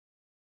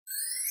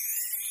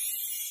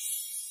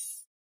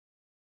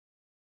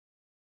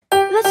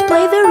Let's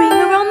play the ring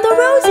around the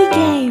rosy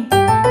game.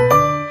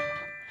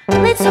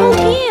 Let's hold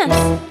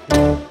hands.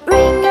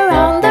 Ring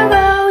around the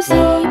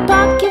rosy,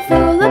 pocket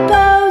full of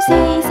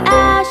posies.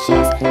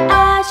 Ashes,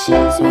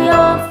 ashes, we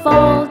all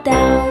fall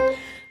down.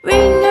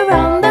 Ring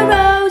around the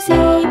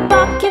rosy,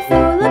 pocket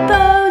full of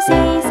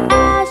posies.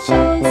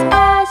 Ashes,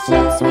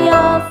 ashes, we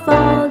all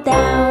fall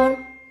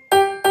down.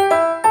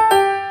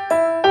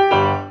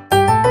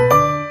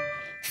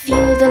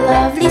 Feel the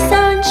lovely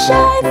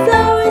sunshine,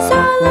 flowers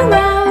all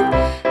around.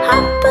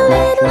 Hop a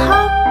little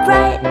hop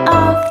right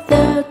off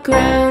the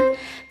ground.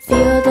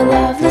 Feel the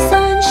lovely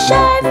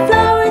sunshine,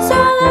 flowers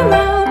all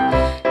around.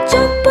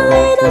 Jump a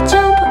little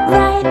jump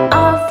right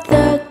off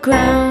the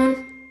ground.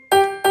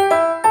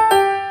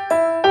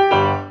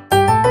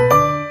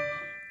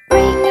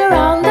 Ring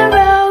around the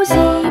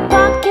rosy,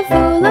 pocket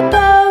full of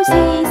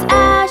posies.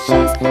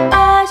 Ashes,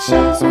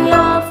 ashes, we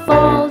all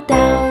fall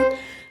down.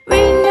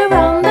 Ring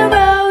around the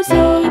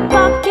rosy,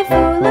 pocket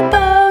full of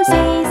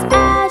posies.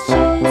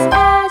 Ashes,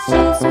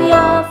 ashes, we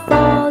all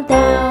fall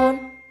down.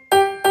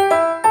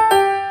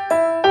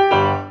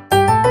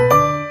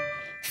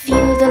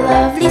 Feel the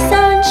lovely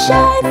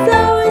sunshine,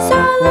 flowers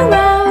all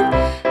around.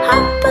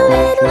 Hop a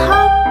little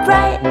hop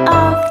right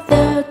off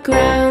the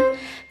ground.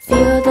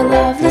 Feel the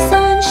lovely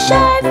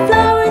sunshine,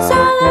 flowers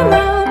all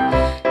around.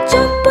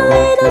 Jump a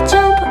little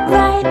jump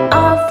right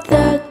off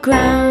the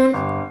ground.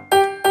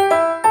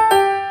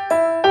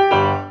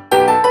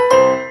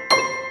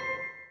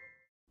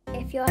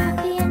 If you're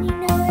happy and you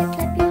know it,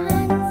 clap your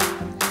hands.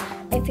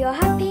 If you're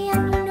happy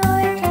and you know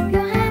it, clap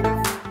your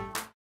hands.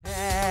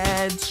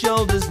 Head,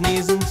 shoulders,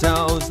 knees and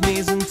toes,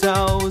 knees and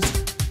toes.